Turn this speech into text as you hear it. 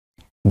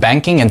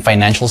banking and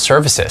financial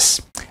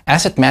services,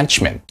 asset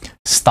management,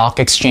 stock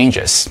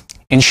exchanges,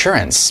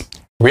 insurance,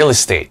 real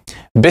estate,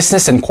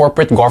 business and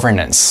corporate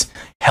governance,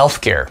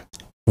 healthcare,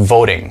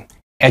 voting,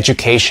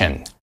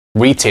 education,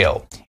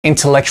 retail,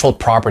 intellectual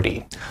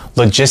property,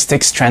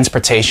 logistics,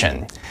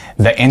 transportation,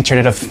 the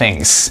Internet of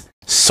Things,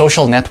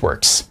 social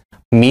networks,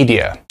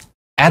 media,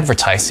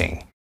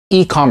 advertising,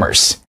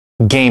 e-commerce,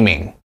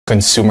 gaming,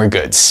 consumer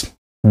goods.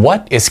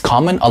 What is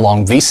common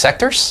along these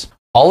sectors?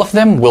 All of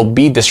them will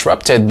be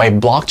disrupted by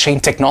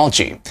blockchain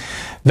technology,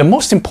 the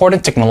most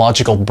important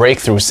technological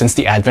breakthrough since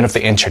the advent of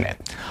the internet.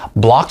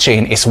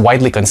 Blockchain is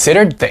widely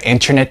considered the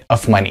Internet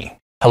of Money.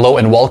 Hello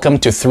and welcome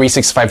to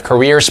 365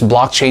 Careers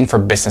Blockchain for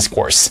Business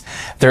course.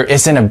 There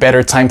isn't a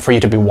better time for you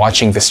to be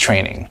watching this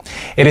training.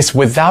 It is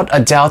without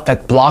a doubt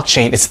that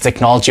blockchain is the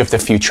technology of the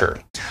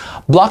future.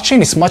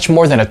 Blockchain is much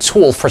more than a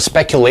tool for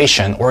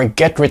speculation or a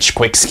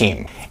get-rich-quick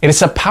scheme. It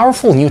is a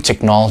powerful new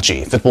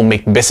technology that will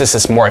make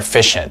businesses more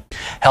efficient,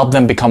 help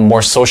them become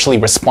more socially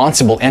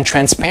responsible and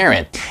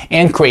transparent,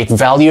 and create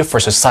value for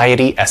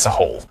society as a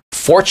whole.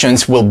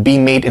 Fortunes will be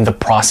made in the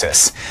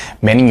process.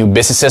 Many new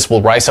businesses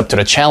will rise up to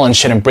the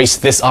challenge and embrace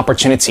this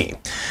opportunity.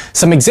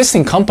 Some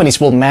existing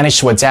companies will manage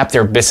to adapt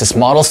their business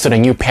models to the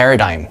new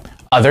paradigm.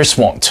 Others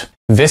won't.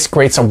 This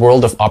creates a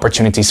world of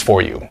opportunities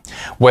for you.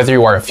 Whether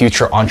you are a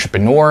future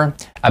entrepreneur,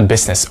 a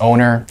business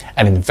owner,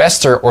 an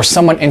investor, or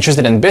someone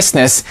interested in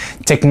business,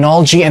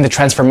 technology, and the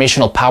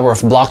transformational power of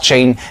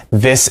blockchain,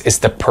 this is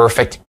the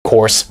perfect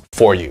course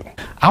for you.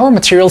 Our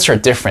materials are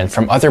different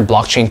from other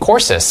blockchain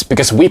courses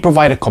because we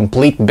provide a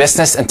complete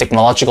business and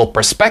technological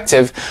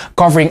perspective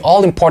covering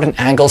all important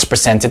angles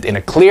presented in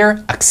a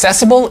clear,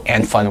 accessible,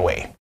 and fun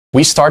way.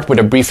 We start with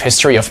a brief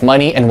history of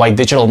money and why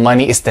digital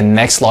money is the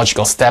next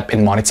logical step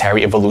in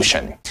monetary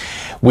evolution.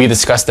 We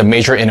discuss the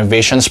major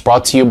innovations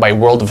brought to you by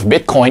world of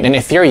Bitcoin and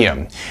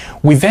Ethereum.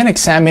 We then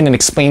examine and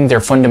explain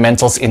their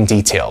fundamentals in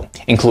detail,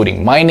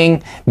 including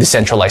mining,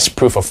 decentralized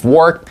proof of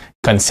work,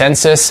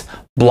 consensus,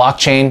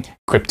 blockchain,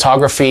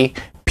 cryptography,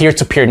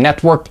 peer-to-peer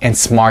network, and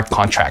smart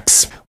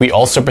contracts. We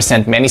also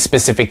present many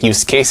specific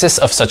use cases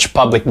of such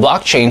public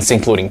blockchains,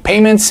 including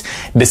payments,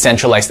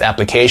 decentralized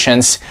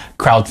applications,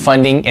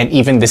 crowdfunding, and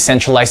even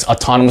decentralized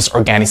autonomous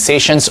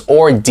organizations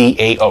or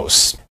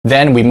DAOs.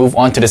 Then we move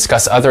on to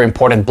discuss other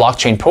important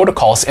blockchain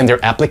protocols and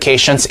their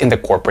applications in the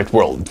corporate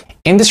world.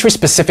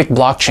 Industry-specific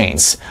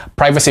blockchains,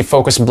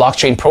 privacy-focused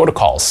blockchain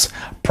protocols,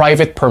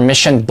 private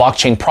permissioned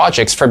blockchain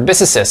projects for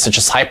businesses such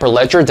as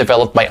Hyperledger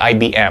developed by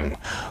IBM,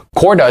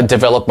 Corda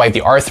developed by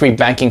the R3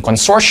 Banking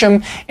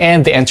Consortium,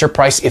 and the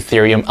Enterprise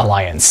Ethereum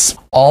Alliance.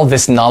 All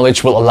this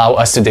knowledge will allow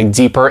us to dig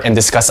deeper and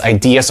discuss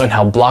ideas on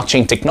how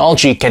blockchain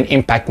technology can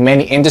impact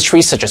many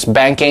industries such as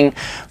banking,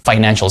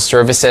 financial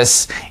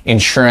services,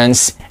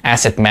 insurance,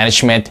 asset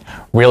management,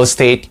 real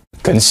estate,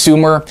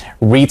 consumer,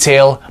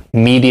 retail,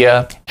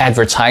 media,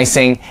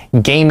 advertising,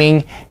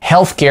 gaming,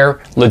 healthcare,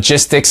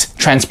 logistics,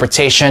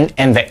 transportation,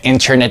 and the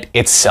internet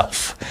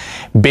itself.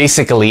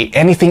 Basically,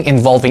 anything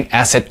involving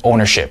asset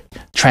ownership,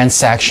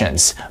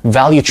 transactions,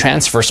 value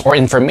transfers, or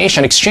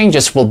information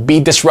exchanges will be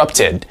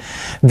disrupted.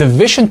 The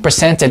vision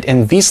presented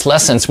in these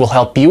lessons will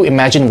help you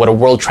imagine what a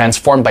world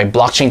transformed by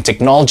blockchain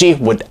technology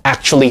would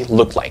actually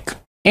look like.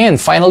 And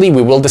finally,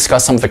 we will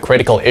discuss some of the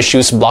critical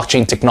issues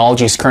blockchain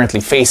technology is currently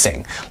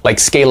facing, like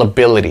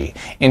scalability,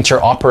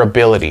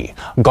 interoperability,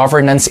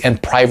 governance,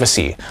 and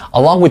privacy,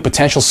 along with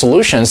potential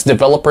solutions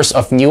developers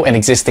of new and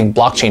existing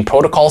blockchain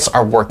protocols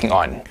are working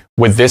on.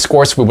 With this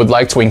course, we would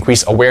like to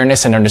increase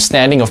awareness and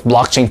understanding of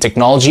blockchain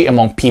technology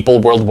among people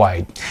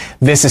worldwide.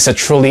 This is a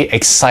truly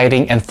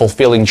exciting and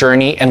fulfilling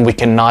journey, and we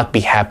cannot be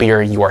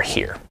happier you are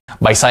here.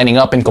 By signing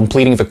up and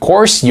completing the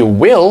course, you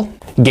will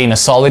gain a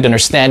solid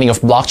understanding of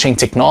blockchain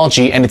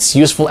technology and its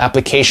useful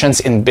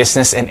applications in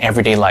business and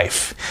everyday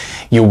life.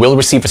 You will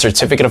receive a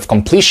certificate of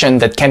completion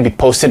that can be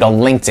posted on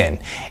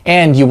LinkedIn,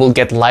 and you will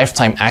get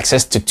lifetime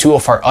access to 2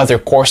 of our other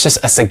courses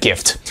as a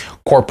gift.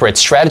 Corporate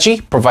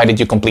Strategy, provided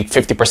you complete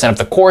 50% of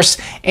the course,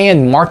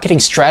 and Marketing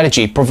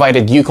Strategy,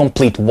 provided you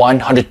complete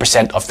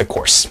 100% of the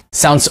course.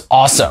 Sounds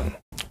awesome,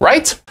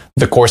 right?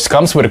 The course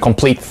comes with a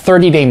complete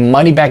 30-day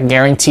money-back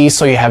guarantee,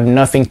 so you have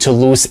nothing to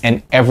lose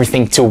and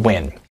everything to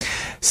win.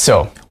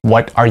 So,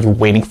 what are you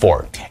waiting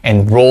for?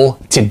 Enroll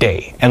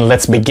today, and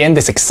let's begin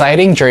this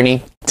exciting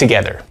journey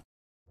together.